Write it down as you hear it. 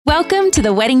Welcome to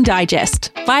the Wedding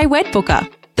Digest by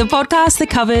Wedbooker, the podcast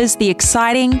that covers the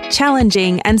exciting,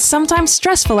 challenging, and sometimes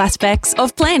stressful aspects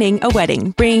of planning a wedding,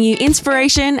 bringing you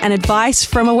inspiration and advice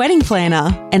from a wedding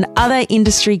planner and other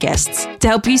industry guests to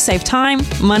help you save time,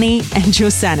 money, and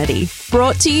your sanity.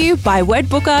 Brought to you by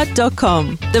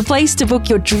wedbooker.com, the place to book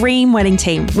your dream wedding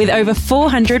team with over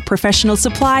 400 professional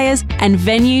suppliers and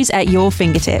venues at your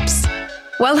fingertips.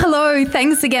 Well, hello.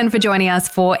 Thanks again for joining us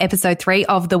for episode 3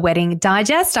 of The Wedding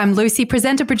Digest. I'm Lucy,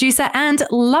 presenter, producer, and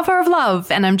lover of love.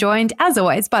 And I'm joined, as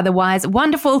always, by the wise,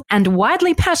 wonderful, and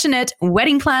widely passionate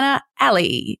wedding planner,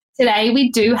 Ali. Today, we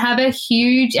do have a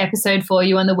huge episode for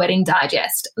you on The Wedding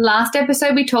Digest. Last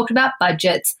episode, we talked about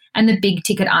budgets and the big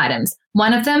ticket items.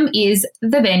 One of them is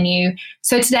the venue.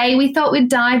 So today we thought we'd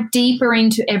dive deeper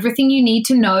into everything you need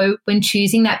to know when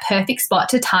choosing that perfect spot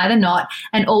to tie the knot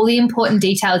and all the important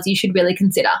details you should really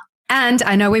consider. And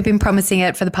I know we've been promising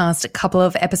it for the past couple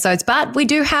of episodes, but we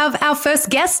do have our first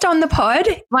guest on the pod,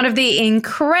 one of the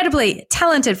incredibly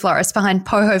talented florists behind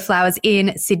Poho Flowers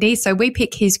in Sydney. So we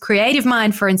pick his creative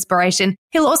mind for inspiration.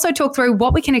 He'll also talk through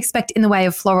what we can expect in the way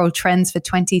of floral trends for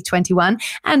 2021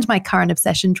 and my current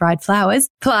obsession, dried flowers.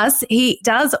 Plus, he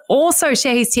does also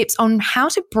share his tips on how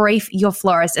to brief your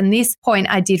florist. And this point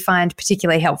I did find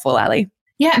particularly helpful, Ali.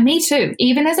 Yeah, me too.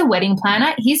 Even as a wedding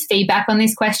planner, his feedback on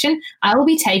this question, I will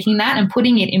be taking that and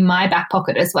putting it in my back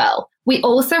pocket as well. We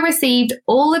also received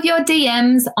all of your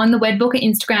DMs on the Wedbooker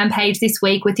Instagram page this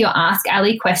week with your Ask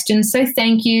Ali questions. So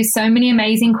thank you. So many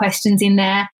amazing questions in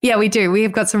there. Yeah, we do.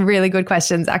 We've got some really good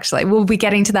questions, actually. We'll be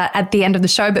getting to that at the end of the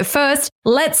show. But first,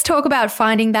 let's talk about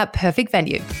finding that perfect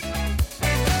venue.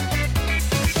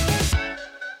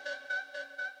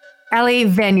 Ali,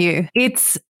 venue.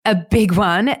 It's a big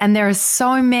one, and there are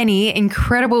so many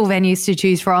incredible venues to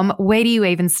choose from. Where do you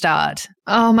even start?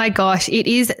 Oh my gosh, it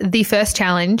is the first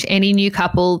challenge any new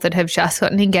couple that have just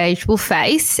gotten engaged will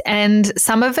face. And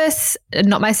some of us,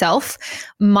 not myself,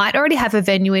 might already have a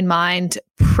venue in mind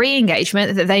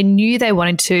pre-engagement that they knew they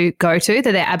wanted to go to,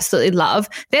 that they absolutely love.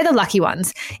 They're the lucky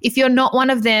ones. If you're not one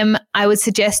of them, I would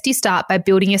suggest you start by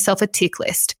building yourself a tick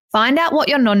list. Find out what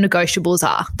your non-negotiables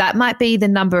are. That might be the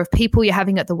number of people you're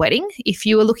having at the wedding. If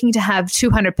you are looking to have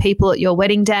 200 people at your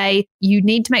wedding day, you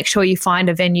need to make sure you find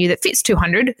a venue that fits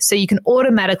 200 so you can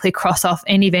automatically cross off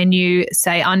any venue,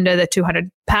 say under the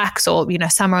 200 packs, or,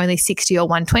 some are only 60 or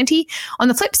 120. On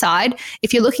the flip side,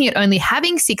 if you're looking at only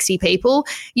having 60 people,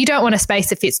 you don't want a space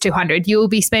that fits 200. You'll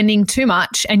be spending too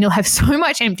much and you'll have so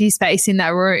much empty space in that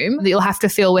room that you'll have to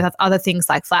fill with other things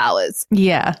like flowers.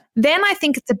 Yeah. Then I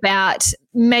think it's about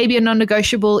maybe a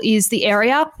non-negotiable is the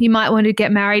area. You might want to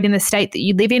get married in the state that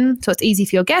you live in so it's easy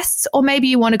for your guests, or maybe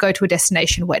you want to go to a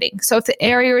destination wedding. So if the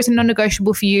area is a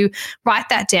non-negotiable for you, write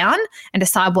that down and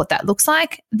decide what that looks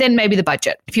like. Then maybe the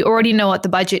budget. If you already know what the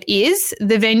budget is,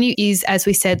 the venue is, as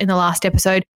we said in the last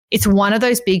episode, it's one of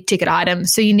those big ticket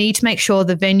items. So you need to make sure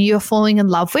the venue you're falling in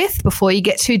love with before you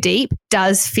get too deep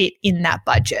does fit in that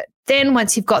budget. Then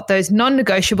once you've got those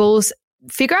non-negotiables,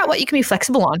 figure out what you can be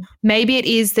flexible on. Maybe it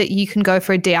is that you can go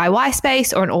for a DIY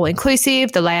space or an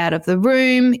all-inclusive, the layout of the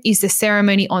room. Is the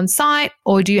ceremony on site,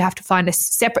 or do you have to find a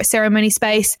separate ceremony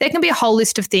space? There can be a whole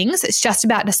list of things. It's just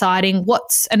about deciding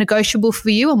what's a negotiable for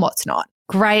you and what's not.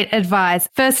 Great advice.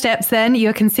 First steps then,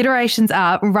 your considerations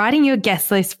are writing your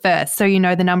guest list first so you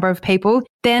know the number of people.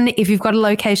 Then if you've got a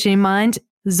location in mind,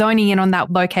 zoning in on that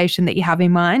location that you have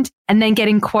in mind, and then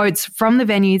getting quotes from the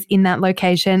venues in that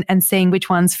location and seeing which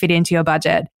ones fit into your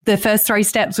budget. The first 3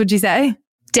 steps, would you say?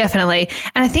 Definitely.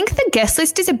 And I think the guest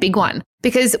list is a big one,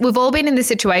 because we've all been in the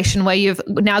situation where you've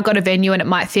now got a venue and it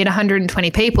might fit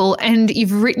 120 people, and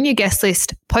you've written your guest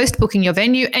list post-booking your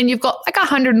venue and you've got like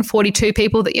 142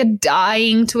 people that you're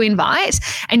dying to invite,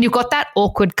 and you've got that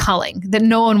awkward culling that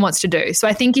no one wants to do. So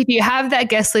I think if you have that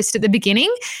guest list at the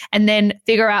beginning and then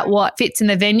figure out what fits in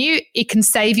the venue, it can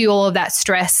save you all of that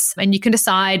stress, and you can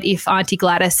decide if Auntie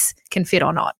Gladys can fit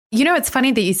or not. It's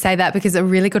funny that you say that, because a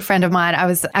really good friend of mine, I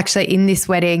was actually in this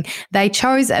wedding, they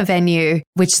chose a venue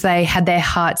which they had their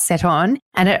heart set on,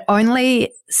 and it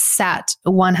only sat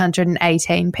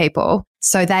 118 people.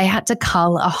 So they had to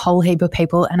cull a whole heap of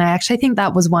people. And I actually think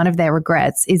that was one of their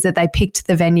regrets, is that they picked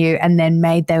the venue and then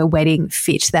made their wedding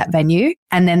fit that venue.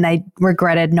 And then they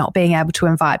regretted not being able to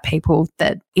invite people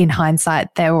that in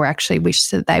hindsight, they were actually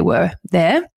wished that they were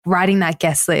there. Writing that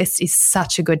guest list is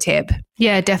such a good tip.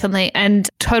 Yeah, definitely. And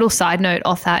total side note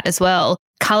off that as well,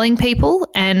 culling people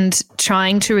and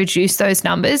trying to reduce those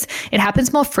numbers, it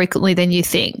happens more frequently than you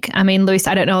think. I mean, Luce,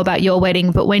 I don't know about your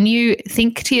wedding, but when you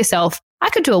think to yourself, I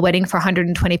could do a wedding for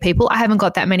 120 people. I haven't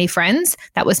got that many friends.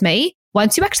 That was me.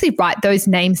 once you actually write those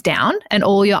names down and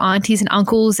all your aunties and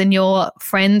uncles and your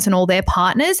friends and all their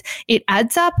partners, it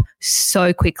adds up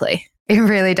so quickly. It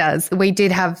really does. We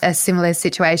did have a similar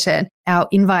situation. Our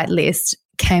invite list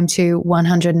came to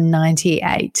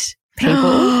 198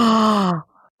 people.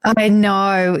 I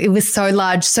know, it was so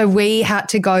large. So we had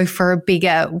to go for a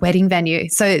bigger wedding venue.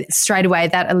 So straight away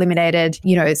that eliminated,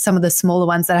 some of the smaller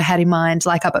ones that I had in mind,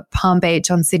 like up at Palm Beach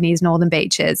on Sydney's northern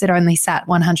beaches. It only sat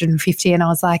 150 and I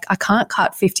was like, I can't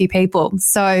cut 50 people.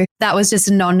 So that was just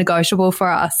a non-negotiable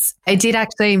for us. It did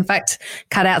actually, in fact,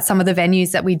 cut out some of the venues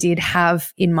that we did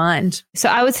have in mind. So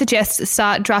I would suggest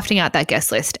start drafting out that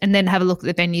guest list and then have a look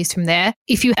at the venues from there.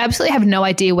 If you absolutely have no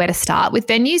idea where to start with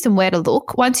venues and where to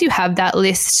look, once you have that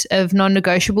list of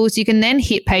non-negotiables, you can then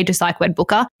hit pages like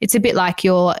WedBooker. It's a bit like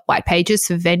your white pages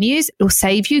for venues. It'll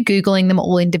save you Googling them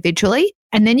all individually.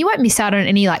 And then you won't miss out on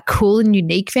any like cool and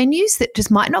unique venues that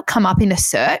just might not come up in a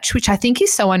search, which I think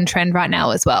is so on trend right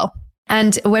now as well.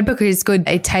 And WedBooker is good.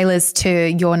 It tailors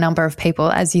to your number of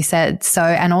people, as you said. So,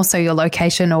 and also your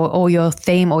location or your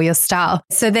theme or your style.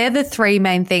 So they're the three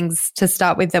main things to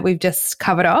start with that we've just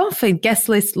covered off: guest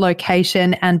list,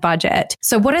 location, and budget.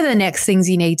 So what are the next things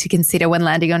you need to consider when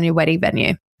landing on your wedding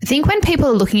venue? I think when people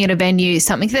are looking at a venue,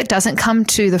 something that doesn't come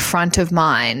to the front of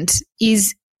mind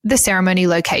is the ceremony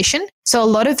location. So a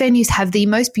lot of venues have the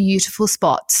most beautiful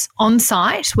spots on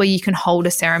site where you can hold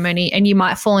a ceremony and you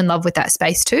might fall in love with that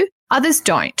space too. Others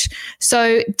don't.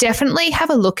 So definitely have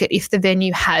a look at if the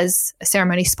venue has a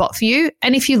ceremony spot for you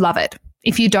and if you love it.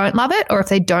 If you don't love it or if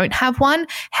they don't have one,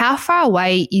 how far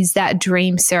away is that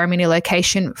dream ceremony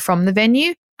location from the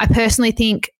venue? I personally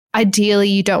think ideally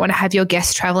you don't want to have your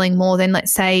guests traveling more than,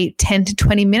 let's say, 10 to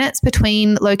 20 minutes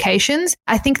between locations.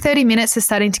 I think 30 minutes is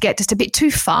starting to get just a bit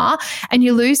too far and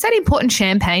you lose that important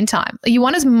champagne time. You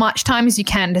want as much time as you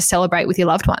can to celebrate with your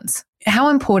loved ones. How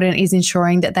important is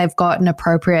ensuring that they've got an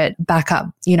appropriate backup,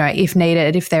 if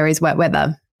needed, if there is wet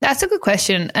weather? That's a good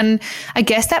question. And I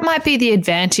guess that might be the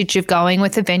advantage of going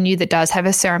with a venue that does have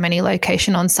a ceremony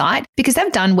location on site because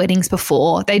they've done weddings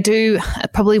before. They do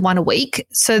probably one a week.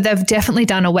 So they've definitely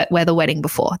done a wet weather wedding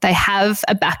before. They have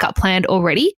a backup planned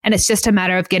already. And it's just a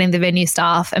matter of getting the venue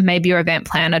staff and maybe your event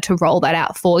planner to roll that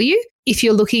out for you. If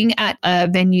you're looking at a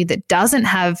venue that doesn't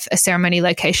have a ceremony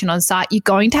location on site, you're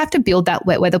going to have to build that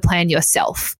wet weather plan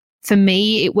yourself. For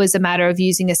me, it was a matter of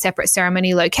using a separate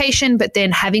ceremony location, but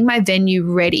then having my venue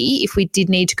ready if we did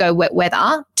need to go wet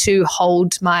weather to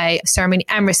hold my ceremony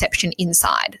and reception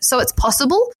inside. So it's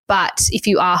possible, but if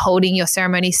you are holding your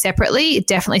ceremony separately, it's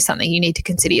definitely something you need to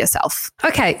consider yourself.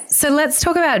 Okay, so let's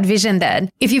talk about vision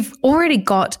then. If you've already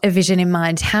got a vision in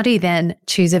mind, how do you then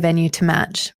choose a venue to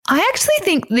match? I actually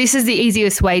think this is the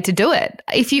easiest way to do it.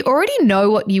 If you already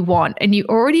know what you want and you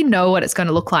already know what it's going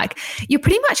to look like, you're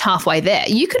pretty much halfway there.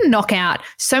 You can knock out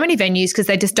so many venues because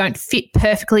they just don't fit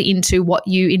perfectly into what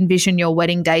you envision your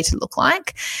wedding day to look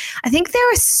like. I think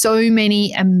there are so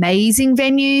many amazing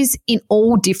venues in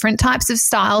all different types of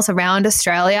styles around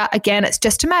Australia. Again, it's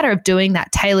just a matter of doing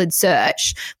that tailored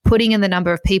search, putting in the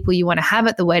number of people you want to have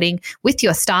at the wedding with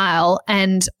your style,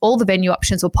 and all the venue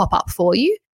options will pop up for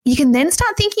you. You can then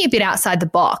start thinking a bit outside the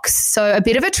box. So a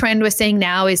bit of a trend we're seeing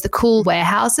now is the cool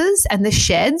warehouses and the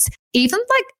sheds, even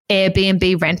like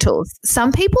Airbnb rentals.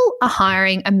 Some people are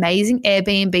hiring amazing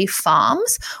Airbnb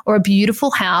farms or a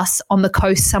beautiful house on the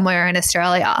coast somewhere in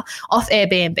Australia off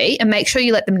Airbnb, and make sure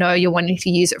you let them know you're wanting to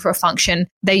use it for a function.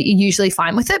 They're usually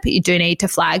fine with it, but you do need to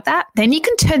flag that. Then you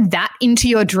can turn that into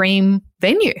your dream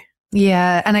venue.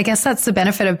 Yeah. And I guess that's the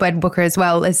benefit of WedBooker as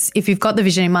well, is if you've got the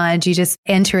vision in mind, you just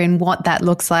enter in what that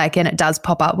looks like and it does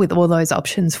pop up with all those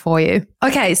options for you.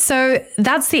 Okay. So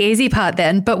that's the easy part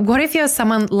then. But what if you're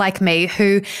someone like me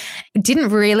who didn't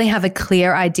really have a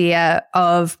clear idea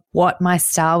of what my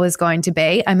style was going to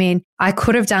be? I mean, I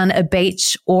could have done a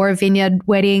beach or a vineyard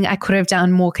wedding. I could have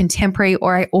done more contemporary,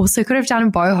 or I also could have done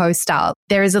a boho style.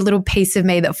 There is a little piece of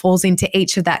me that falls into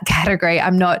each of that category.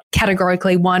 I'm not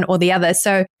categorically one or the other.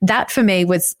 So that for me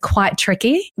was quite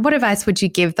tricky. What advice would you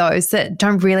give those that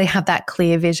don't really have that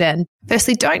clear vision?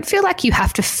 Firstly, don't feel like you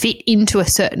have to fit into a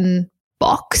certain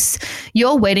box.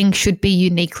 Your wedding should be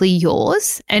uniquely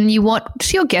yours, and you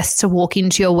want your guests to walk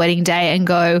into your wedding day and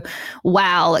go,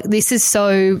 wow, like, this is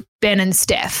so Ben and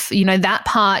Steph. That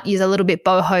part is a little bit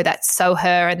boho, that's so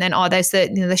her. And then, there's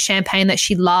the champagne that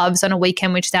she loves on a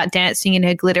weekend when she's out dancing in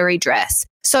her glittery dress.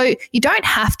 So you don't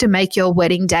have to make your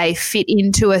wedding day fit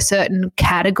into a certain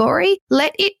category.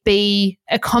 Let it be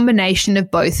a combination of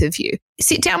both of you.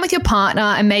 sit down with your partner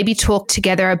and maybe talk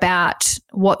together about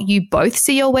what you both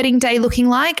see your wedding day looking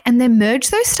like, and then merge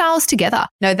those styles together.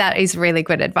 No, that is really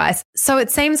good advice. So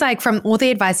it seems like from all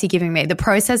the advice you're giving me, the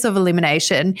process of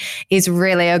elimination is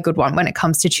really a good one when it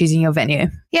comes to choosing your venue.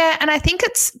 Yeah, and I think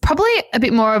it's probably a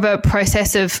bit more of a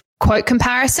process of quote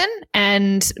comparison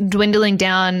and dwindling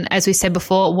down, as we said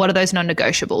before, what are those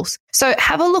non-negotiables? So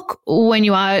have a look when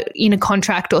you are in a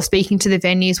contract or speaking to the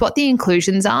venues, what the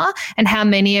inclusions are and how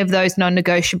many of those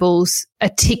non-negotiables are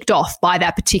ticked off by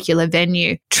that particular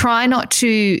venue. Try not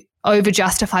to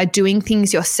over-justify doing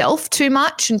things yourself too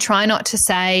much, and try not to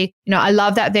say, I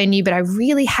love that venue, but I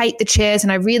really hate the chairs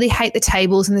and I really hate the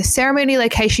tables, and the ceremony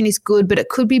location is good, but it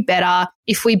could be better.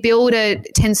 If we build a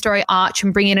 10-story arch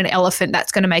and bring in an elephant,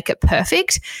 that's going to make it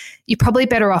perfect. You're probably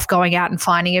better off going out and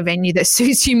finding a venue that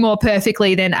suits you more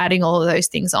perfectly than adding all of those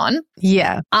things on.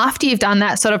 Yeah. After you've done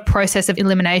that sort of process of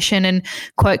elimination and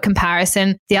quote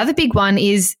comparison, the other big one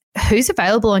is who's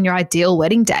available on your ideal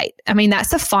wedding date. I mean,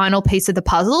 that's the final piece of the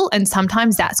puzzle, and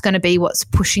sometimes that's going to be what's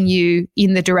pushing you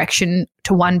in the direction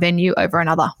to one venue over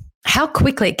another. How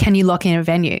quickly can you lock in a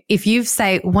venue? If you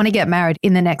say want to get married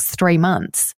in the next 3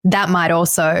 months, that might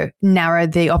also narrow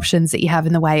the options that you have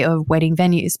in the way of wedding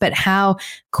venues. But how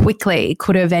quickly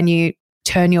could a venue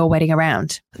turn your wedding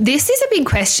around? This is a big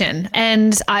question,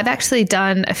 and I've actually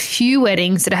done a few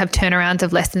weddings that have turnarounds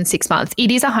of less than 6 months.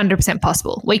 It is 100%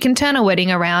 possible. We can turn a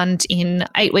wedding around in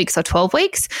 8 weeks or 12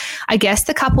 weeks. I guess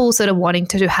the couples that are wanting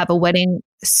to have a wedding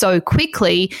so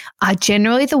quickly are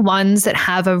generally the ones that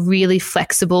have a really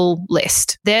flexible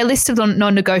list. Their list of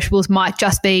non-negotiables might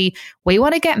just be, we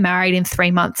want to get married in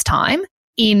 3 months' time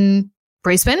in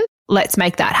Brisbane. Let's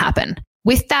make that happen.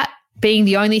 With that being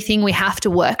the only thing we have to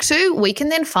work to, we can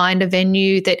then find a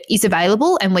venue that is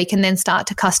available, and we can then start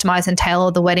to customize and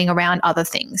tailor the wedding around other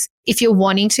things. If you're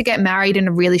wanting to get married in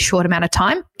a really short amount of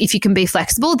time, if you can be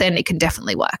flexible, then it can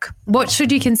definitely work. What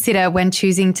should you consider when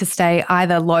choosing to stay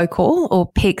either local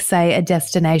or pick, say, a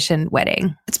destination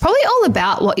wedding? It's probably all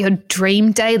about what your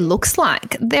dream day looks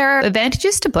like. There are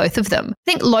advantages to both of them.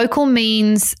 I think local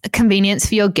means convenience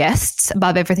for your guests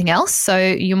above everything else. So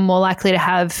you're more likely to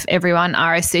have everyone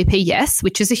RSVP yes,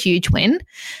 which is a huge win.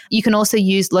 You can also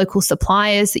use local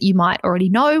suppliers that you might already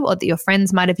know or that your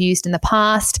friends might have used in the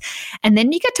past. And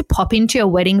then you get to pop into your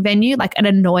wedding venue like an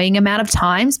annoying amount of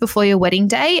times before your wedding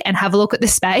day and have a look at the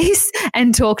space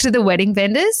and talk to the wedding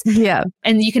vendors. Yeah.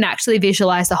 And you can actually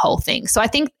visualize the whole thing. So I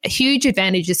think a huge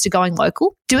advantage is to going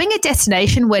local. Doing a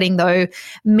destination wedding, though,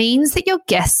 means that your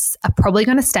guests are probably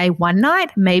going to stay one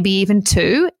night, maybe even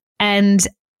 2. And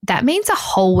that means a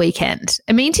whole weekend.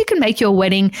 It means you can make your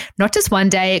wedding not just one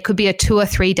day, it could be a 2 or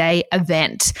 3 day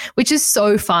event, which is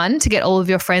so fun to get all of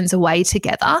your friends away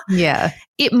together. Yeah.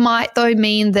 It might, though,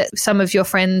 mean that some of your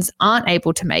friends aren't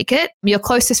able to make it. Your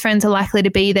closest friends are likely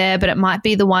to be there, but it might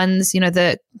be the ones,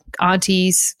 the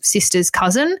auntie's sister's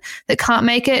cousin that can't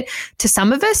make it. To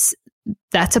some of us,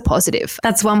 that's a positive.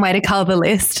 That's one way to cull the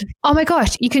list. Oh my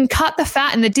gosh, you can cut the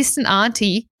fat, and the distant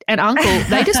auntie and uncle,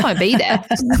 they just won't be there.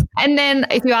 And then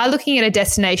if you are looking at a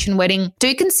destination wedding,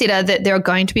 do consider that there are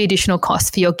going to be additional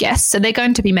costs for your guests. So they're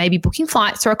going to be maybe booking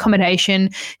flights or accommodation,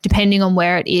 depending on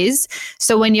where it is.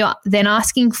 So when you're then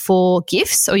asking for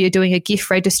gifts, or you're doing a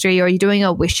gift registry, or you're doing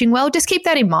a wishing well, just keep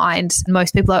that in mind.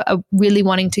 Most people are really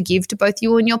wanting to give to both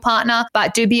you and your partner,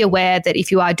 but do be aware that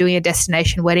if you are doing a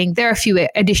destination wedding, there are a few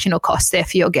additional costs there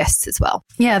for your guests as well.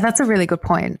 Yeah, that's a really good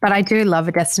point. But I do love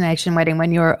a destination wedding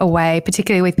when you're away,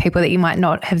 particularly with people that you might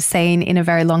not have seen in a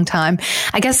very long time.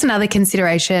 I guess another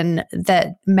consideration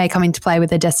that may come into play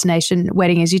with a destination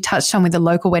wedding, as you touched on with the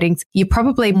local weddings, you're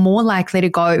probably more likely to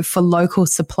go for local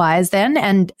suppliers then,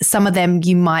 and some of them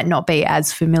you might not be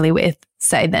as familiar with,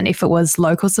 say, than if it was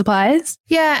local suppliers.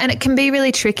 Yeah, and it can be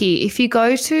really tricky. If you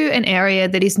go to an area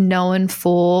that is known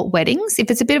for weddings, if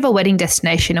it's a bit of a wedding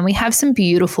destination, and we have some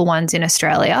beautiful ones in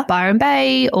Australia, Byron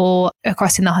Bay or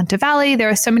across in the Hunter Valley, there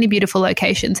are so many beautiful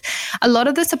locations. A lot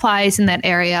of the suppliers in that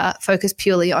area focus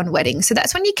purely on weddings. So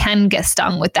that's when you can get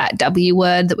stung with that W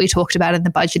word that we talked about in the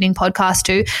budgeting podcast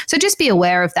too. So just be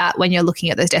aware of that when you're looking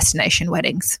at those destination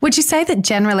weddings. Would you say that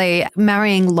generally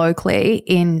marrying locally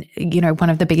in, one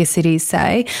of the biggest cities,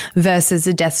 say, versus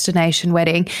a destination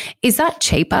wedding, is that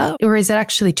cheaper, or is it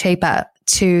actually cheaper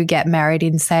to get married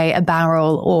in, say, a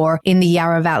Bowral or in the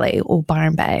Yarra Valley or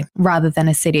Byron Bay rather than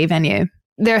a city venue?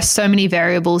 there are so many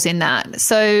variables in that.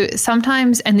 So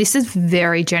sometimes, and this is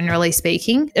very generally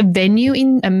speaking, a venue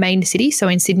in a main city, so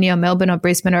in Sydney or Melbourne or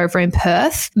Brisbane or over in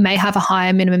Perth, may have a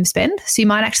higher minimum spend. So you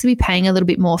might actually be paying a little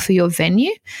bit more for your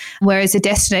venue, whereas a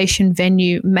destination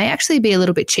venue may actually be a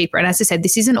little bit cheaper. And as I said,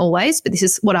 this isn't always, but this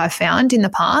is what I've found in the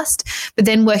past. But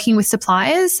then working with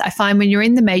suppliers, I find when you're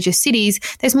in the major cities,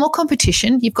 there's more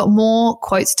competition, you've got more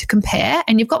quotes to compare,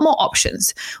 and you've got more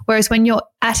options. Whereas when you're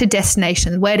at a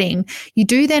destination wedding, you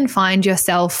do then find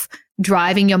yourself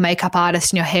driving your makeup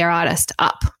artist and your hair artist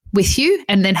up with you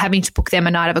and then having to book them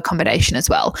a night of accommodation as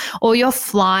well. Or you're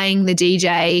flying the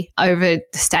DJ over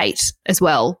the state as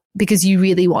well because you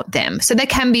really want them. So there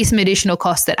can be some additional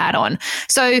costs that add on.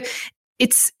 So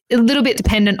it's a little bit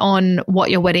dependent on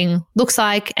what your wedding looks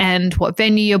like and what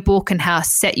venue you book and how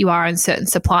set you are on certain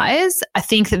suppliers. I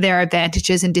think that there are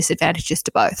advantages and disadvantages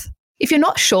to both. If you're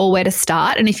not sure where to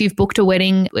start, and if you've booked a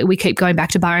wedding, we keep going back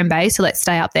to Byron Bay, so let's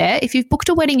stay up there. If you've booked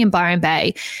a wedding in Byron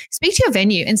Bay, speak to your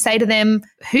venue and say to them,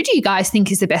 who do you guys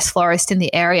think is the best florist in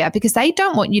the area? Because they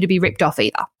don't want you to be ripped off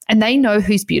either. And they know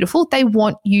who's beautiful. They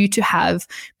want you to have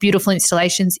beautiful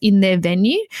installations in their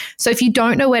venue. So if you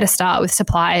don't know where to start with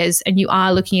suppliers and you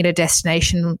are looking at a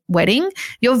destination wedding,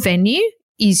 your venue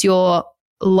is your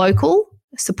local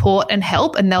support and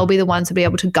help, and they'll be the ones to be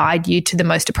able to guide you to the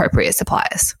most appropriate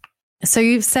suppliers. So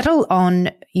you've settled on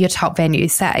your top venue,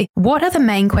 say. What are the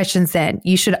main questions then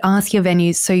you should ask your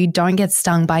venues so you don't get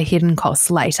stung by hidden costs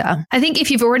later? I think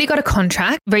if you've already got a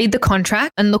contract, read the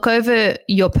contract and look over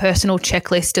your personal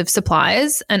checklist of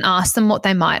suppliers and ask them what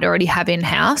they might already have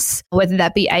in-house, whether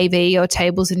that be AV or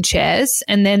tables and chairs.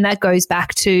 And then that goes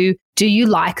back to, do you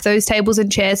like those tables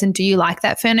and chairs and do you like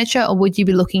that furniture, or would you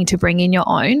be looking to bring in your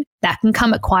own? That can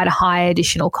come at quite a high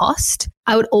additional cost.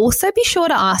 I would also be sure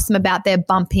to ask them about their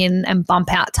bump in and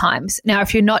bump out times. Now,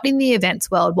 if you're not in the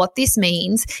events world, what this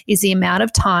means is the amount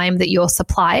of time that your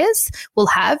suppliers will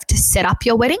have to set up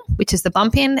your wedding, which is the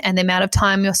bump in, and the amount of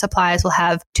time your suppliers will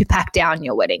have to pack down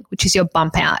your wedding, which is your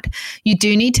bump out. You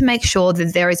do need to make sure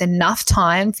that there is enough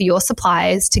time for your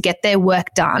suppliers to get their work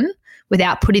done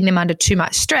without putting them under too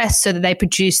much stress so that they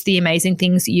produce the amazing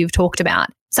things that you've talked about.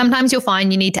 Sometimes you'll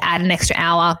find you need to add an extra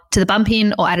hour to the bump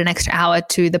in or add an extra hour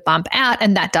to the bump out,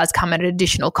 and that does come at an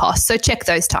additional cost. So check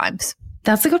those times.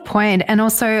 That's a good point. And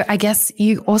also, I guess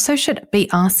you also should be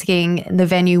asking the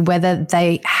venue whether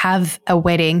they have a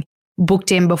wedding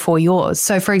booked in before yours.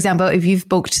 So for example, if you've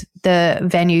booked the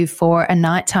venue for a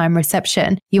nighttime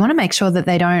reception, you want to make sure that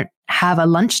they don't have a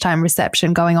lunchtime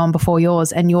reception going on before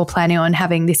yours and you're planning on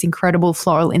having this incredible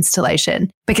floral installation,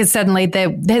 because suddenly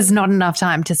there's not enough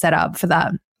time to set up for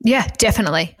that. Yeah,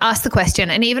 definitely. Ask the question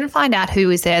and even find out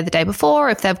who is there the day before,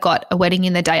 if they've got a wedding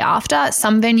in the day after.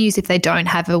 Some venues, if they don't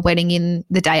have a wedding in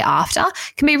the day after,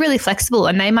 can be really flexible,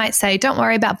 and they might say, don't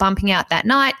worry about bumping out that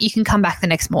night. You can come back the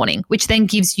next morning, which then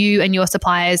gives you and your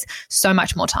suppliers so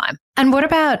much more time. And what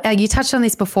about, you touched on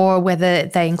this before, whether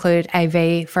they include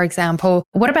AV, for example.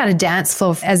 What about a dance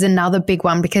floor as another big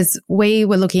one? Because we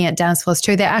were looking at dance floors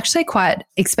too. They're actually quite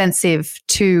expensive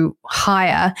to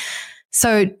hire.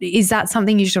 So is that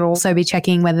something you should also be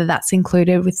checking whether that's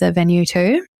included with the venue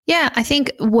too? Yeah, I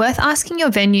think worth asking your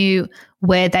venue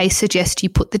where they suggest you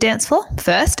put the dance floor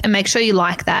first, and make sure you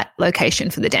like that location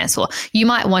for the dance floor. You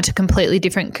might want a completely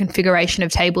different configuration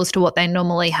of tables to what they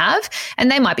normally have, and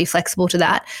they might be flexible to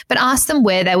that. But ask them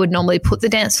where they would normally put the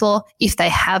dance floor, if they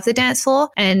have the dance floor,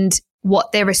 and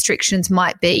what their restrictions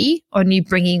might be on you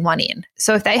bringing one in.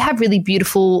 So if they have really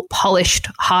beautiful polished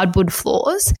hardwood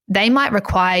floors, they might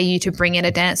require you to bring in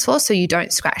a dance floor so you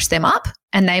don't scratch them up,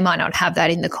 and they might not have that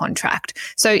in the contract.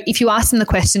 So if you ask them the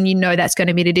question, you know that's going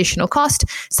to be an additional cost.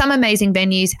 Some amazing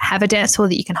venues have a dance floor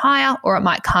that you can hire, or it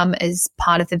might come as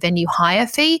part of the venue hire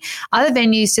fee. Other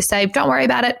venues just say, don't worry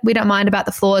about it. We don't mind about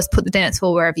the floors. Put the dance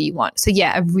floor wherever you want. So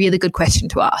yeah, a really good question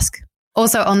to ask.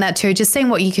 Also on that too, just seeing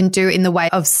what you can do in the way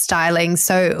of styling.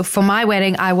 So for my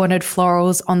wedding, I wanted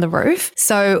florals on the roof.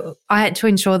 So I had to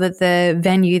ensure that the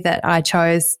venue that I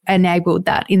chose enabled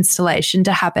that installation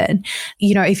to happen.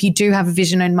 You know, if you do have a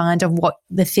vision in mind of what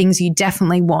the things you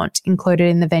definitely want included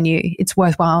in the venue, it's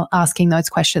worthwhile asking those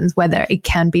questions whether it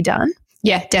can be done.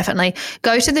 Yeah, definitely.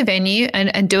 Go to the venue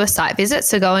and do a site visit.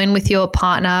 So go in with your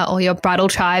partner or your bridal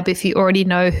tribe if you already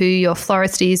know who your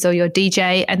florist is or your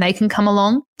DJ, and they can come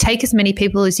along. Take as many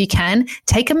people as you can.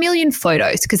 Take 1 million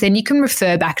photos, because then you can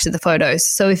refer back to the photos.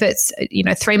 So if it's,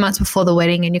 3 months before the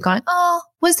wedding and you're going, oh,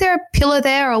 was there a pillar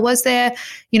there, or was there,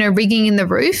 rigging in the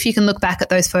roof? You can look back at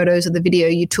those photos or the video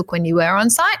you took when you were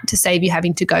on site to save you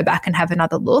having to go back and have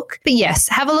another look. But yes,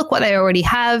 have a look what they already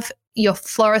have. your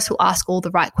florist will ask all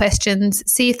the right questions,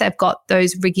 see if they've got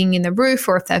those rigging in the roof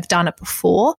or if they've done it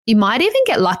before. You might even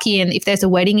get lucky, and if there's a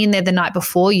wedding in there the night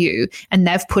before you and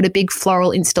they've put a big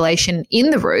floral installation in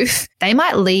the roof, they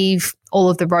might leave all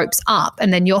of the ropes up,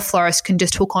 and then your florist can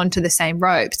just hook onto the same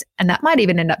ropes, and that might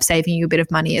even end up saving you a bit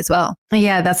of money as well.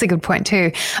 Yeah, that's a good point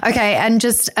too. Okay, and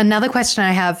just another question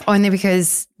I have, only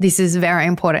because this is very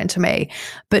important to me,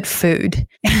 but food.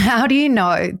 How do you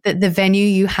know that the venue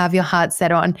you have your heart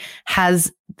set on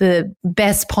has the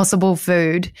best possible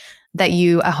food that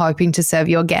you are hoping to serve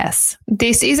your guests?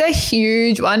 This is a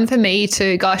huge one for me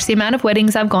too. Gosh, the amount of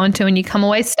weddings I've gone to and you come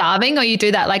away starving, or you do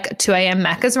that like 2 a.m.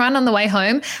 Macca's run on the way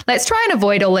home. Let's try and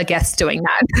avoid all the guests doing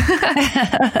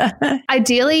that.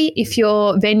 Ideally, if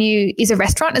your venue is a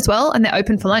restaurant as well and they're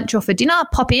open for lunch or for dinner,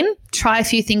 pop in, try a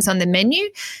few things on the menu.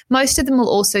 Most of them will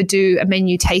also do a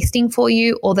menu tasting for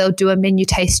you, or they'll do a menu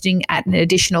tasting at an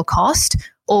additional cost.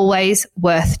 Always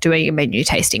worth doing a menu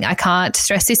tasting. I can't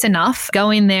stress this enough.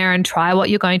 Go in there and try what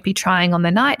you're going to be trying on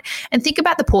the night, and think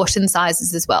about the portion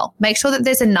sizes as well. Make sure that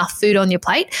there's enough food on your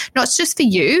plate, not just for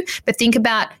you, but think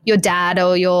about your dad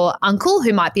or your uncle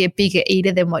who might be a bigger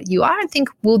eater than what you are, and think,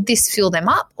 will this fill them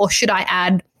up, or should I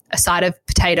add a side of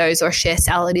potatoes or a share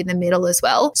salad in the middle as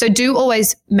well? So do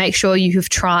always make sure you have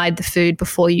tried the food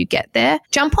before you get there.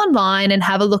 Jump online and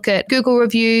have a look at Google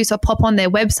reviews, or pop on their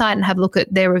website and have a look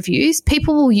at their reviews.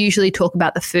 People will usually talk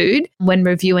about the food when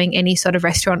reviewing any sort of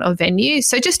restaurant or venue.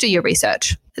 So just do your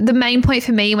research. The main point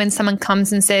for me when someone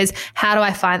comes and says, how do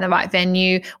I find the right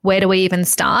venue? Where do we even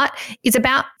start? Is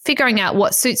about figuring out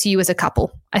what suits you as a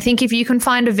couple. I think if you can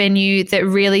find a venue that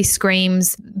really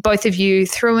screams both of you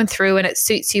through and through, and it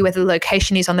suits you, whether the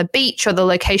location is on the beach or the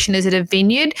location is at a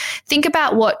vineyard, think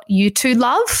about what you two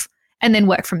love and then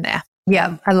work from there.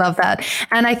 Yeah, I love that.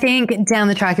 And I think down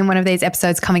the track in one of these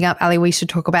episodes coming up, Ali, we should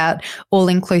talk about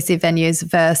all-inclusive venues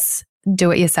versus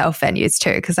do-it-yourself venues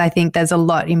too, because I think there's a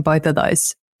lot in both of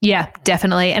those. Yeah,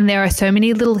 definitely. And there are so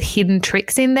many little hidden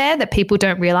tricks in there that people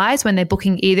don't realize when they're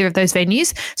booking either of those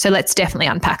venues. So let's definitely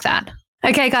unpack that.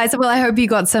 Okay, guys. Well, I hope you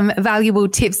got some valuable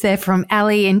tips there from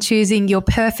Ali in choosing your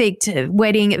perfect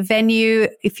wedding venue.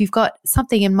 If you've got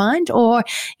something in mind or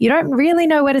you don't really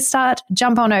know where to start,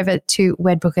 jump on over to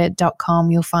wedbooker.com.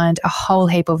 You'll find a whole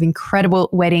heap of incredible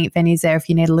wedding venues there if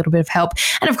you need a little bit of help.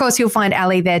 And of course, you'll find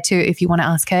Ali there too if you want to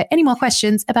ask her any more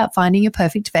questions about finding your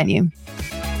perfect venue.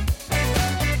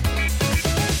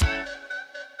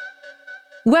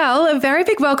 Well, a very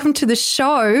big welcome to the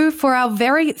show for our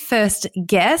very first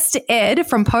guest, Ed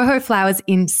from Poho Flowers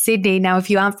in Sydney. Now, if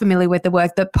you aren't familiar with the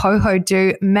work that Poho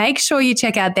do, make sure you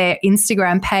check out their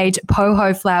Instagram page,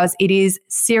 Poho Flowers. It is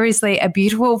seriously a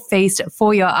beautiful feast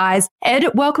for your eyes. Ed,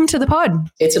 welcome to the pod.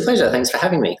 It's a pleasure. Thanks for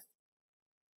having me.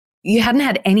 You hadn't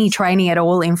had any training at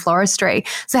all in floristry.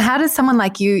 So how does someone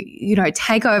like you,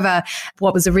 take over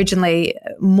what was originally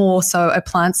more so a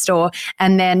plant store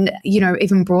and then,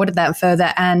 even broaden that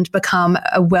further and become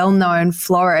a well-known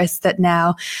florist that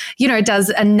now, does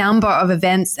a number of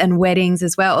events and weddings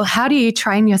as well? How do you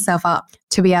train yourself up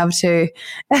to be able to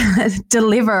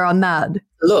deliver on that?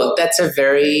 Look, that's a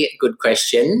very good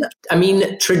question. I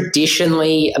mean,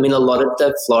 traditionally, a lot of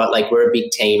the we're a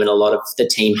big team and a lot of the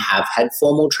team have had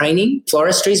formal training.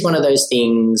 Floristry is one of those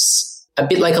things, a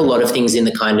bit like a lot of things in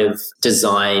the kind of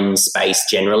design space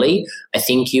generally. I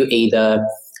think you either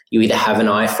have an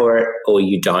eye for it or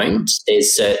you don't.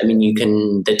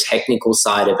 The technical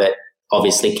side of it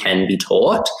obviously can be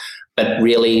taught. But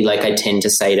really, I tend to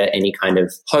say to any kind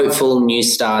of hopeful new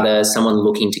starter, someone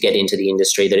looking to get into the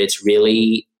industry, that it's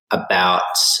really about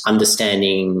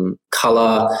understanding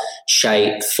colour,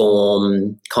 shape,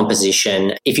 form,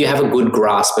 composition. If you have a good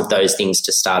grasp of those things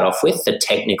to start off with, the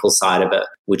technical side of it,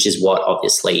 which is what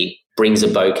obviously brings a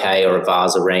bouquet or a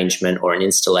vase arrangement or an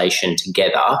installation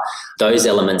together, those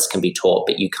elements can be taught,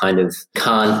 but you kind of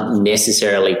can't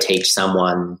necessarily teach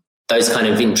someone those kind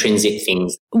of intrinsic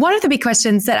things. One of the big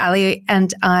questions that Ali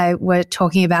and I were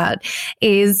talking about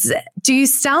is, do you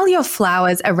style your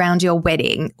flowers around your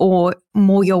wedding or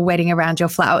more your wedding around your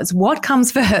flowers? What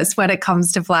comes first when it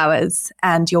comes to flowers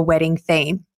and your wedding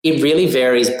theme? It really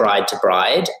varies bride to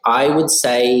bride. I would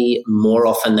say more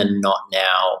often than not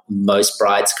now, most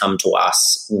brides come to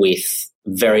us with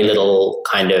very little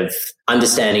kind of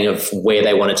understanding of where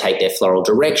they want to take their floral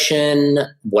direction,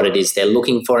 what it is they're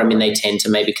looking for. They tend to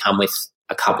maybe come with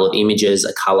a couple of images,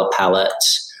 a colour palette.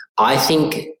 I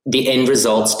think the end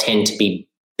results tend to be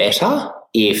better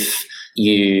if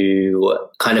you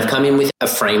kind of come in with a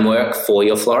framework for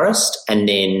your florist and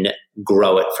then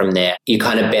grow it from there. You're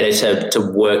kind of better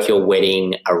to work your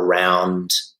wedding around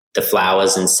the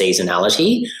flowers and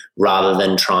seasonality rather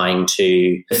than trying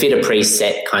to fit a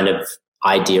preset kind of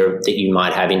idea that you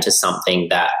might have into something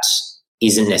that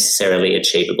isn't necessarily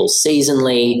achievable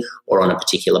seasonally or on a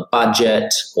particular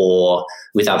budget or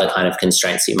with other kind of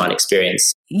constraints that you might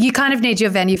experience. You kind of need your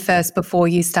venue first before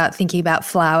you start thinking about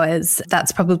flowers.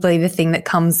 That's probably the thing that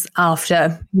comes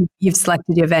after you've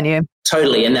selected your venue.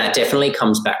 Totally. And that definitely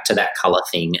comes back to that colour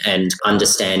thing and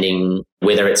understanding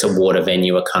whether it's a water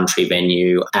venue, a country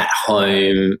venue, at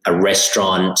home, a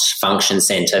restaurant, function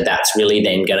centre. That's really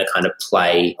then going to kind of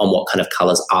play on what kind of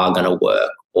colours are going to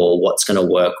work or what's going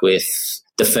to work with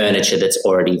the furniture that's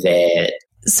already there.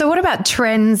 So what about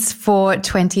trends for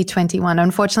 2021?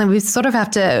 Unfortunately, we sort of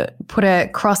have to put a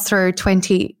cross through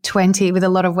 2020 with a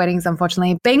lot of weddings,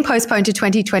 unfortunately, being postponed to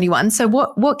 2021. So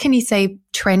what can you say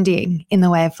trending in the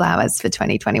way of flowers for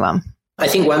 2021? I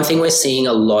think one thing we're seeing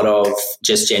a lot of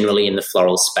just generally in the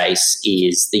floral space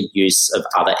is the use of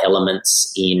other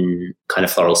elements in kind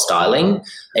of floral styling,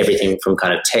 everything from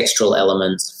kind of textural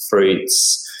elements,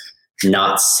 fruits,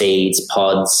 nuts, seeds,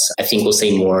 pods. I think we'll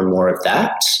see more and more of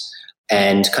that.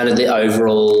 And kind of the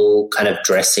overall kind of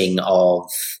dressing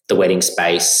of the wedding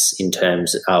space in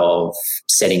terms of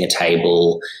setting a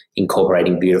table,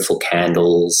 incorporating beautiful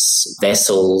candles,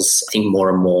 vessels. I think more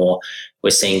and more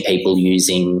we're seeing people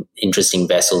using interesting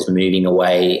vessels, moving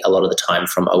away a lot of the time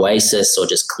from oasis or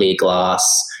just clear glass.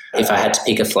 If I had to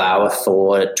pick a flower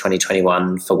for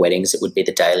 2021 for weddings, it would be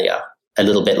the dahlia. A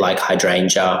little bit like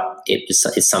hydrangea,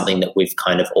 it's something that we've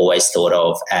kind of always thought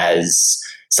of as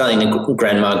something that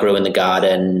grandma grew in the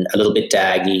garden, a little bit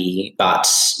daggy, but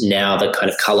now the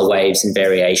kind of colour waves and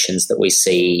variations that we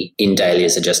see in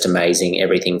dahlias are just amazing.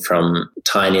 Everything from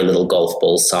tiny little golf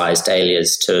ball sized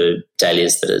dahlias to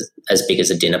dahlias that are as big as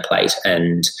a dinner plate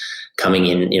and coming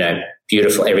in,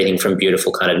 beautiful, everything from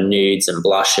beautiful kind of nudes and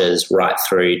blushes right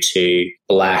through to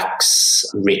blacks,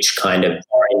 rich kind of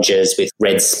oranges with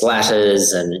red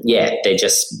splatters. And yeah, they're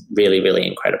just really, really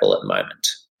incredible at the moment.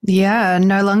 Yeah,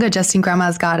 no longer just in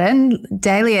grandma's garden.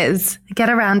 Dahlias, get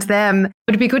around them.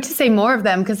 It would be good to see more of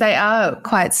them because they are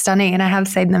quite stunning and I have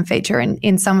seen them feature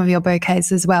in some of your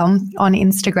bouquets as well on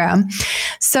Instagram.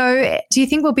 So do you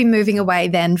think we'll be moving away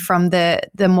then from the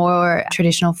more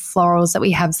traditional florals that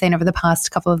we have seen over the past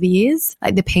couple of years,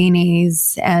 like the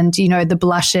peonies and, the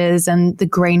blushes and the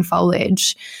green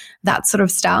foliage, that sort of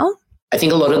style? I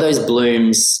think a lot of those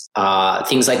blooms are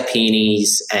things like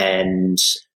peonies and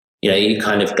your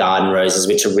kind of garden roses,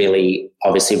 which are really,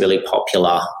 obviously really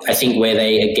popular. I think where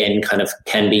they, again, kind of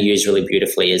can be used really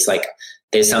beautifully is like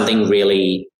there's something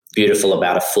really beautiful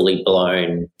about a fully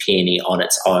blown peony on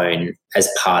its own as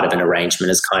part of an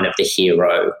arrangement as kind of the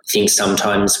hero. I think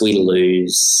sometimes we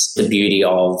lose the beauty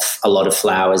of a lot of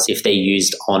flowers if they're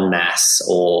used en masse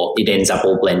or it ends up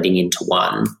all blending into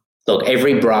one. Look,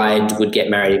 every bride would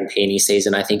get married in peony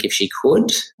season, I think, if she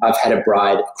could. I've had a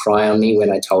bride cry on me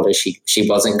when I told her she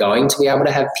wasn't going to be able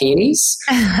to have peonies.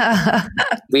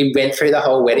 We went through the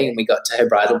whole wedding and we got to her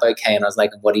bridal bouquet and I was like,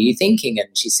 what are you thinking?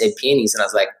 And she said peonies. And I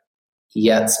was like,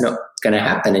 yeah, it's not going to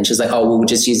happen. And she was like, oh, we'll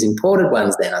just use imported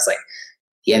ones then. I was like,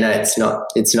 yeah, no, it's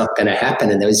not going to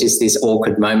happen. And there was just this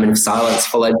awkward moment of silence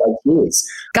followed by tears.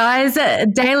 Guys,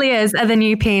 dahlias are the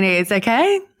new peonies,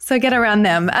 okay? So get around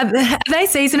them. Are they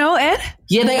seasonal, Ed?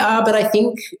 Yeah, they are. But I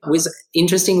think it was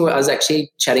interesting. I was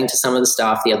actually chatting to some of the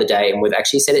staff the other day and we've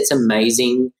actually said it's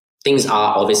amazing. Things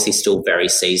are obviously still very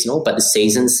seasonal, but the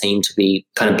seasons seem to be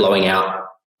kind of blowing out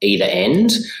either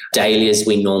end. Dahlias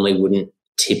we normally wouldn't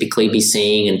typically be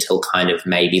seeing until kind of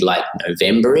maybe like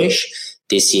November-ish.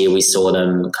 This year we saw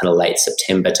them kind of late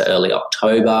September to early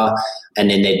October,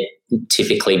 and then they'd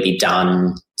typically be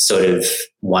done sort of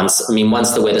once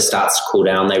the weather starts to cool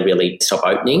down, they really stop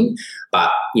opening.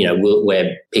 But,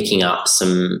 we're picking up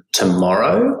some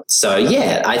tomorrow. So,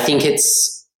 yeah, I think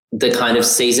it's the kind of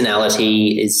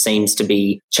seasonality seems to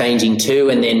be changing too.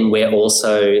 And then we're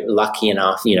also lucky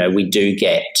enough, we do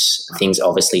get things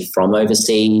obviously from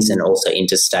overseas and also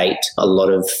interstate, a lot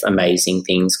of amazing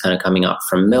things kind of coming up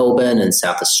from Melbourne and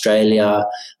South Australia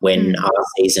when our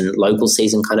local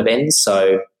season kind of ends.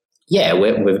 So, yeah,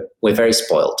 we're very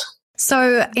spoiled.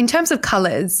 So in terms of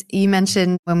colours, you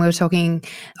mentioned when we were talking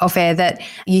off air that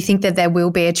you think that there will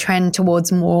be a trend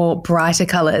towards more brighter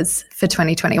colours for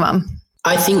 2021.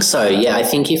 I think so, yeah. I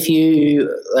think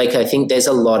I think there's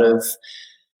a lot of,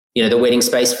 the wedding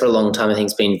space for a long time I think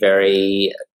has been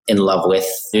very in love with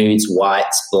nudes,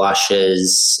 whites,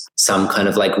 blushes, some kind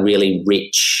of like really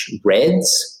rich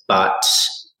reds. But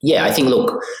yeah, I think,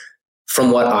 look,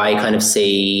 from what I kind of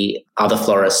see other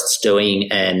florists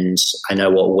doing and I know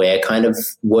what we're kind of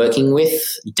working with,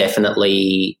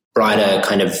 definitely brighter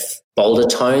kind of bolder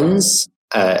tones.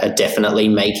 are definitely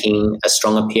making a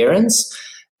strong appearance,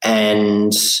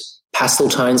 and pastel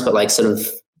tones, but like sort of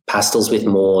pastels with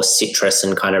more citrus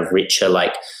and kind of richer,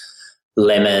 like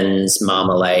lemons,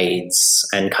 marmalades,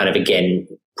 and kind of again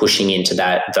pushing into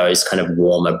those kind of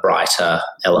warmer, brighter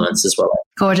elements as well.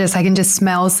 Gorgeous. I can just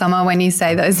smell summer when you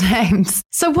say those names.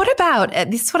 So what about,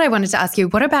 this is what I wanted to ask you,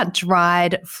 what about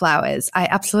dried flowers? I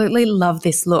absolutely love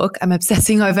this look. I'm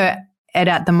obsessing over it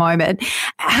at the moment.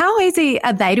 How easy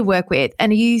are they to work with?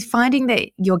 And are you finding that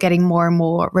you're getting more and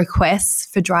more requests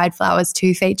for dried flowers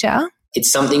to feature?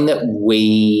 It's something that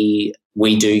we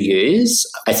do use.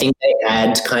 I think they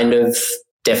add kind of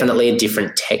definitely a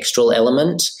different textural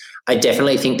element. I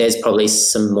definitely think there's probably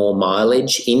some more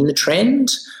mileage in the trend.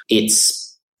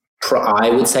 It's, I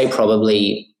would say,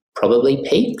 probably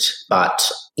peaked, but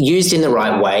used in the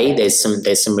right way, there's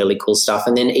some really cool stuff.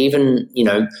 And then even,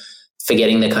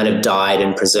 forgetting the kind of dyed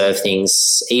and preserved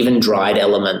things, even dried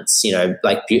elements,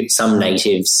 like some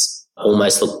natives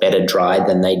almost look better dried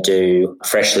than they do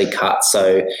freshly cut.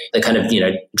 So the kind of,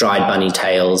 dried bunny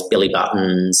tails, billy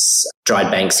buttons,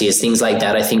 dried Banksias, things like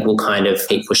that, I think will kind of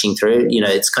keep pushing through.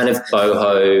 It's kind of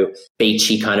boho,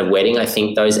 beachy kind of wedding. I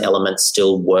think those elements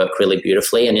still work really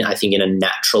beautifully. And I think in a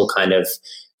natural kind of,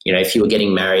 if you were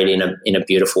getting married in a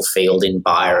beautiful field in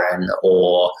Byron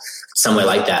or somewhere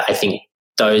like that, I think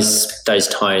those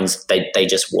tones, they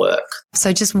just work.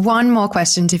 So just one more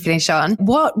question to finish on.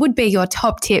 What would be your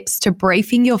top tips to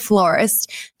briefing your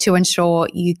florist to ensure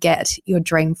you get your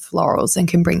dream florals and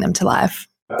can bring them to life?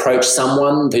 Approach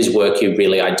someone whose work you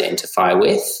really identify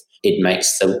with. It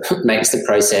makes the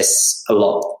process a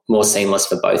lot more seamless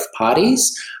for both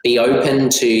parties. Be open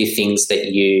to things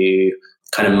that you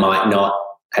kind of might not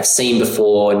have seen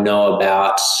before, know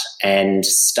about, and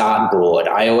start broad.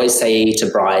 I always say to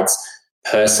brides,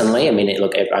 personally,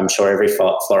 look, I'm sure every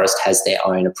florist has their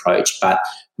own approach, but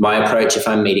my approach if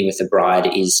I'm meeting with a bride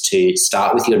is to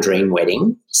start with your dream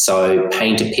wedding. So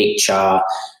paint a picture,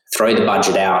 throw the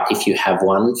budget out if you have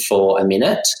one for a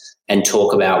minute, and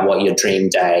talk about what your dream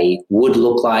day would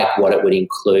look like, what it would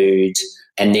include,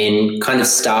 and then kind of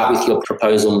start with your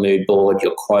proposal mood board,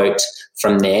 your quote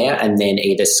from there, and then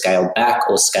either scale back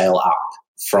or scale up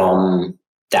from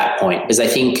that point. Because I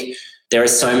think there are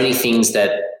so many things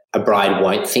that a bride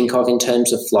won't think of in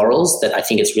terms of florals that I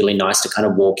think it's really nice to kind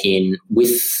of walk in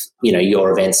with,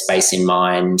 your event space in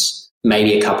mind,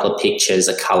 maybe a couple of pictures,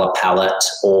 a color palette,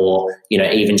 or,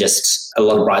 even just a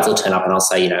lot of brides will turn up and I'll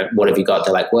say, what have you got?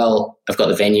 They're like, well, I've got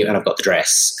the venue and I've got the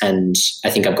dress and I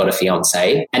think I've got a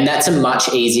fiance. And that's a much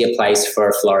easier place for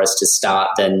a florist to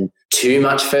start than too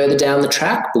much further down the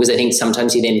track, because I think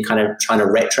sometimes you're then kind of trying to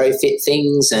retrofit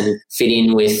things and fit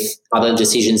in with other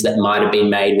decisions that might have been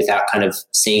made without kind of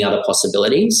seeing other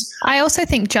possibilities. I also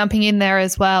think, jumping in there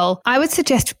as well, I would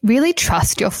suggest really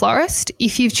trust your florist.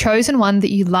 If you've chosen one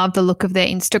that you love the look of their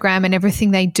Instagram and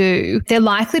everything they do, they're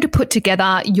likely to put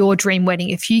together your dream wedding.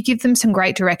 If you give them some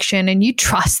great direction and you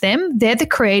trust them, they're the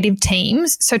creative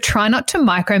teams. So try not to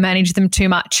micromanage them too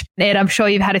much. Ed, I'm sure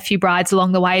you've had a few brides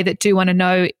along the way that do want to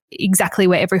know exactly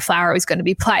where every flower is going to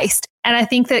be placed. And I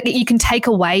think that you can take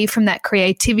away from that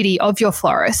creativity of your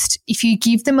florist. If you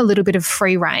give them a little bit of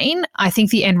free rein, I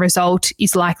think the end result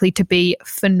is likely to be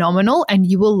phenomenal and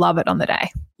you will love it on the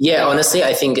day. Yeah, honestly,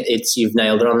 I think you've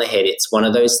nailed it on the head. It's one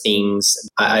of those things.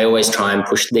 I always try and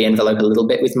push the envelope a little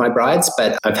bit with my brides,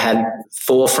 but I've had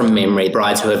 4 from memory,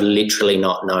 brides who have literally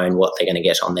not known what they're going to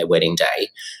get on their wedding day.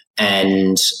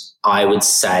 And I would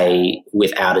say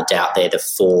without a doubt they're the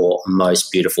 4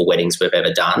 most beautiful weddings we've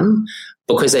ever done,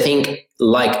 because I think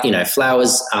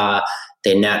flowers are,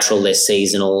 they're natural, they're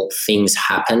seasonal, things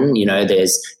happen,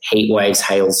 there's heat waves,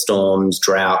 hailstorms,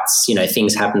 droughts,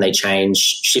 things happen, they change,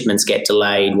 shipments get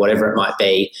delayed, whatever it might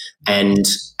be. And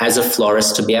as a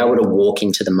florist, to be able to walk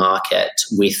into the market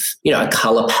with, a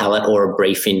colour palette or a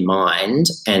brief in mind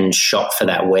and shop for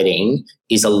that wedding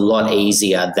is a lot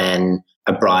easier than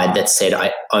a bride that said,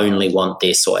 I only want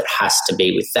this or it has to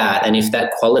be with that. And if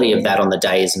that quality of that on the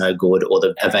day is no good, or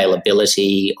the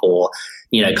availability, or,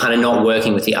 kind of not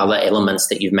working with the other elements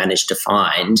that you've managed to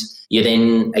find, you're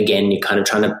kind of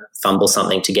trying to fumble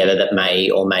something together that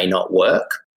may or may not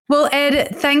work. Well,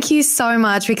 Ed, thank you so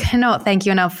much. We cannot thank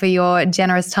you enough for your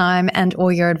generous time and all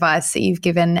your advice that you've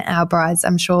given our brides.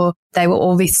 I'm sure they will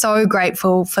all be so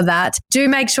grateful for that. Do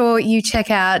make sure you check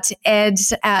out Ed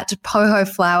at Poho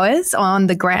Flowers on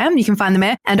the gram. You can find them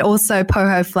there, and also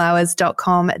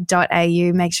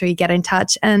pohoflowers.com.au. Make sure you get in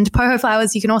touch. And Poho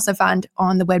Flowers you can also find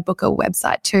on the Wedbooker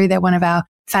website too. They're one of our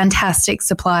fantastic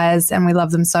suppliers and we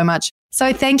love them so much.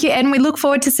 So thank you, Ed, and we look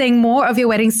forward to seeing more of your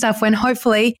wedding stuff when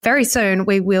hopefully very soon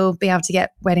we will be able to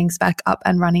get weddings back up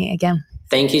and running again.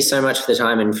 Thank you so much for the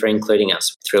time and for including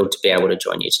us. Thrilled to be able to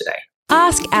join you today.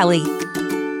 Ask Ali.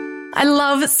 I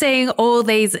love seeing all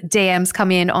these DMs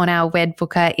come in on our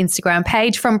WedBooker Instagram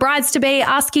page from brides-to-be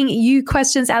asking you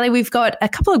questions. Ali, we've got a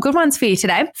couple of good ones for you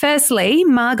today. Firstly,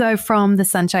 Margot from the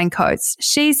Sunshine Coast.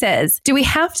 She says, do we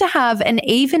have to have an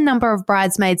even number of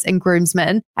bridesmaids and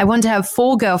groomsmen? I want to have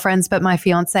 4 girlfriends, but my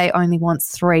fiance only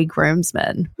wants 3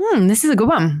 groomsmen. This is a good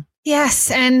one.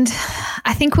 Yes, and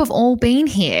I think we've all been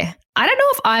here. I don't know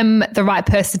if I'm the right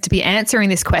person to be answering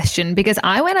this question because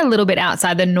I went a little bit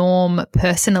outside the norm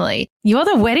personally. You're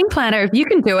the wedding planner. If you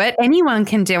can do it, anyone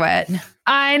can do it.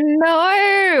 I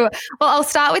know. Well, I'll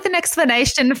start with an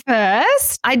explanation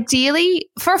first. Ideally,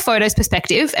 for a photos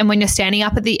perspective, and when you're standing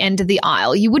up at the end of the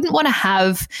aisle, you wouldn't want to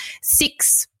have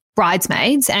 6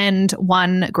 bridesmaids and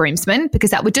 1 groomsman because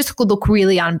that would just look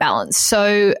really unbalanced.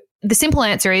 So the simple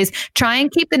answer is try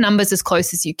and keep the numbers as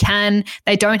close as you can.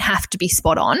 They don't have to be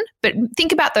spot on, but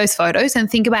think about those photos and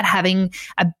think about having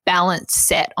a balanced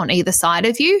set on either side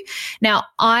of you. Now,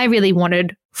 I really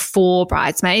wanted 4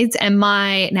 bridesmaids and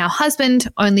my now husband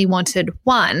only wanted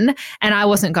 1, and I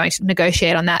wasn't going to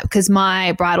negotiate on that because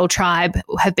my bridal tribe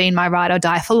have been my ride or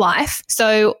die for life.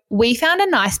 So we found a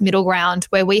nice middle ground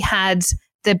where we had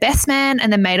the best man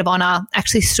and the maid of honor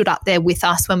actually stood up there with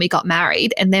us when we got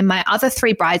married. And then my other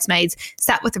 3 bridesmaids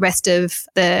sat with the rest of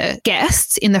the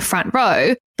guests in the front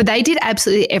row, but they did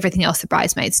absolutely everything else the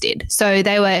bridesmaids did. So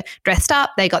they were dressed up,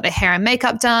 they got their hair and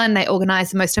makeup done, they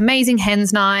organized the most amazing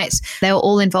hens night, they were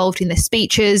all involved in the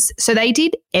speeches. So they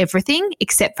did everything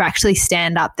except for actually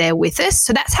stand up there with us.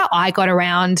 So that's how I got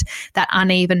around that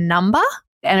uneven number.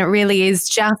 And it really is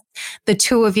just the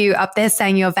 2 of you up there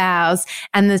saying your vows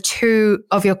and the 2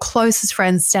 of your closest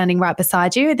friends standing right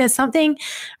beside you. There's something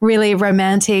really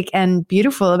romantic and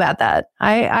beautiful about that.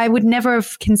 I would never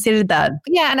have considered that.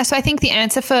 Yeah. And so I think the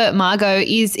answer for Margot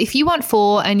is if you want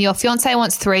 4 and your fiance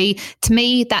wants 3, to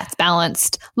me, that's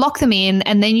balanced. Lock them in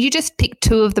and then you just pick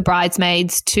 2 of the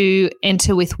bridesmaids to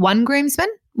enter with 1 groomsman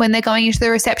when they're going into the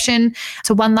reception.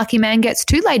 So 1 lucky man gets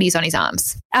 2 ladies on his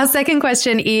arms. Our second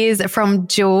question is from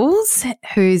Jules,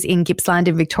 who's in Gippsland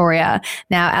in Victoria.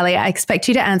 Now, Ali, I expect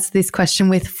you to answer this question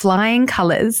with flying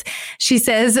colours. She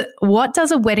says, what does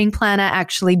a wedding planner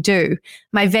actually do?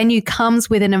 My venue comes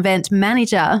with an event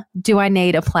manager. Do I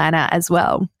need a planner as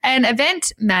well? An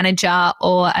event manager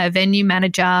or a venue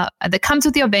manager that comes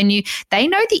with your venue, they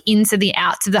know the ins and the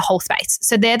outs of the whole space.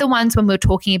 So they're the ones when we're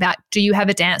talking about, do you have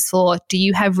a dance floor? Do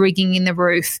you have rigging in the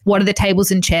roof? What are the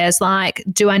tables and chairs like?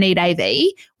 Do I need AV?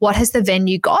 What has the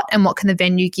venue got and what can the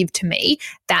venue give to me?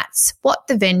 That's what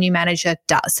the venue manager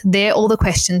does. They're all the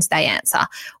questions they answer.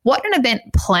 What an event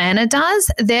planner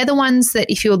does, they're the ones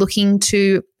that if you're looking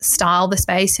to style the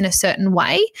space in a certain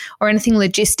way or anything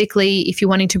logistically, if you're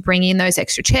wanting to bring in those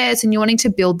extra chairs and you're wanting to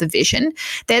build the vision,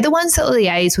 they're the ones that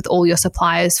liaise with all your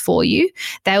suppliers for you.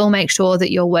 They will make sure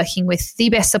that you're working with the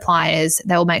best suppliers.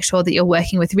 They will make sure that you're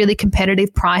working with really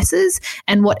competitive prices,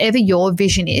 and whatever your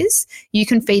vision is, you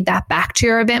can feed that back to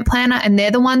your event planner and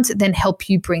they're the ones that then help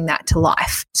you bring that to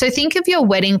life. So think of your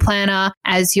wedding planner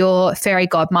as your fairy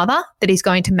godmother that is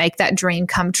going to make that dream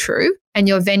come true, and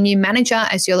your venue manager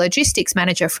as your logistics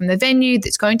manager from the venue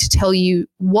that's going to tell you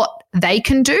what they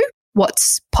can do,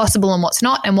 what's possible and what's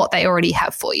not, and what they already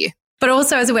have for you. But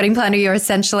also as a wedding planner, you're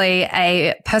essentially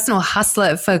a personal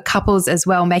hustler for couples as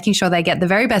well, making sure they get the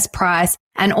very best price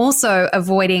and also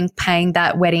avoiding paying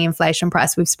that wedding inflation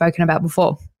price we've spoken about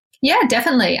before. Yeah,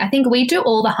 definitely. I think we do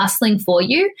all the hustling for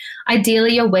you.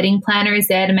 Ideally, your wedding planner is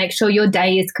there to make sure your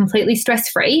day is completely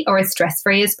stress-free or as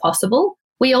stress-free as possible.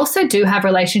 We also do have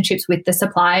relationships with the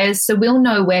suppliers, so we'll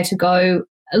know where to go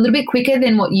a little bit quicker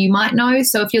than what you might know.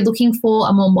 So if you're looking for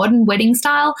a more modern wedding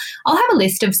style, I'll have a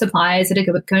list of suppliers that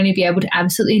are going to be able to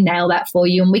absolutely nail that for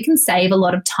you. And we can save a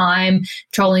lot of time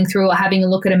trolling through or having a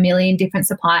look at a million different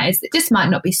suppliers that just might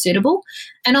not be suitable.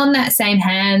 And on that same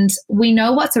hand, we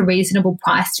know what's a reasonable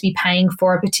price to be paying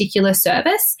for a particular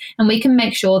service, and we can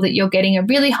make sure that you're getting a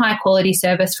really high quality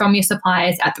service from your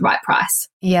suppliers at the right price.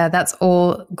 Yeah, that's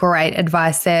all great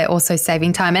advice there. Also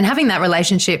saving time and having that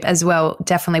relationship as well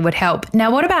definitely would help.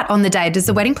 Now, what about on the day? Does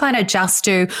the wedding planner just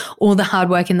do all the hard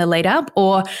work in the lead up,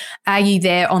 or are you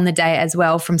there on the day as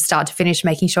well from start to finish,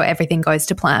 making sure everything goes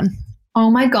to plan? Oh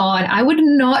my God, I would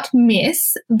not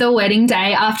miss the wedding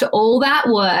day after all that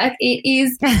work. It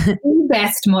is the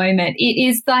best moment. It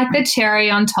is like the cherry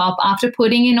on top after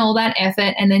putting in all that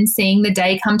effort and then seeing the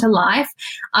day come to life.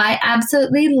 I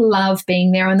absolutely love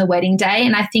being there on the wedding day,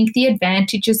 and I think the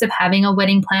advantages of having a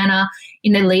wedding planner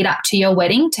in the lead up to your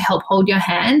wedding to help hold your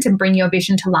hand and bring your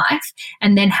vision to life,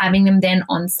 and then having them then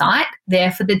on site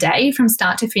there for the day from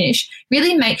start to finish,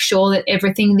 really make sure that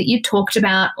everything that you talked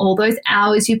about, all those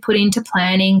hours you put into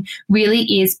planning, really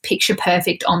is picture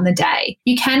perfect on the day.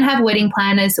 You can have wedding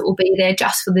planners that will be there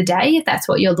just for the day if that's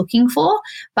what you're looking for,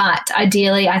 but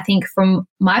ideally I think from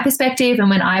my perspective and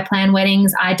when I plan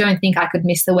weddings, I don't think I could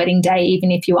miss the wedding day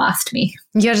even if you asked me.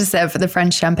 You're just there for the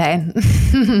French champagne.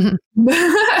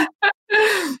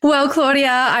 Well, Claudia,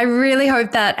 I really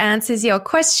hope that answers your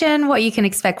question, what you can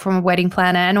expect from a wedding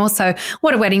planner and also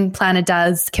what a wedding planner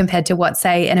does compared to what,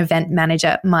 say, an event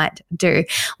manager might do.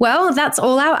 Well, that's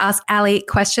all our Ask Ali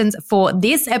questions for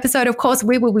this episode. Of course,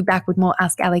 we will be back with more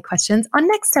Ask Ali questions on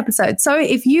next episode. So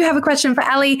if you have a question for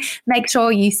Ali, make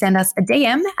sure you send us a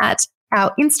DM at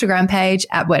our Instagram page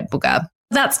at WedBooker.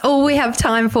 That's all we have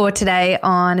time for today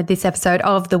on this episode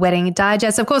of The Wedding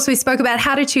Digest. Of course, we spoke about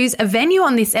how to choose a venue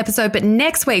on this episode, but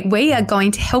next week we are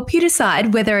going to help you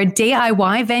decide whether a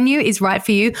DIY venue is right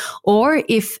for you or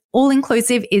if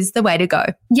all-inclusive is the way to go.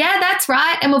 Yeah, that's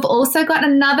right. And we've also got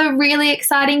another really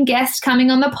exciting guest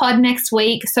coming on the pod next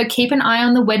week. So keep an eye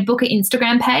on the WedBooker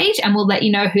Instagram page and we'll let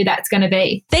you know who that's going to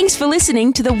be. Thanks for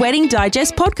listening to the Wedding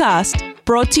Digest podcast,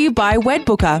 brought to you by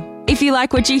WedBooker. If you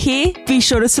like what you hear, be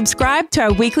sure to subscribe to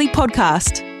our weekly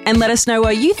podcast and let us know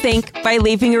what you think by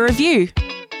leaving a review.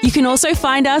 You can also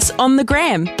find us on the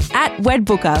gram at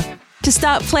WedBooker to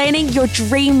start planning your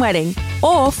dream wedding,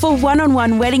 or for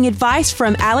one-on-one wedding advice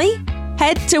from Ali,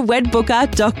 head to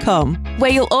wedbooker.com,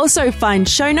 where you'll also find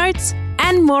show notes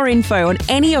and more info on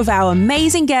any of our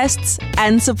amazing guests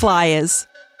and suppliers.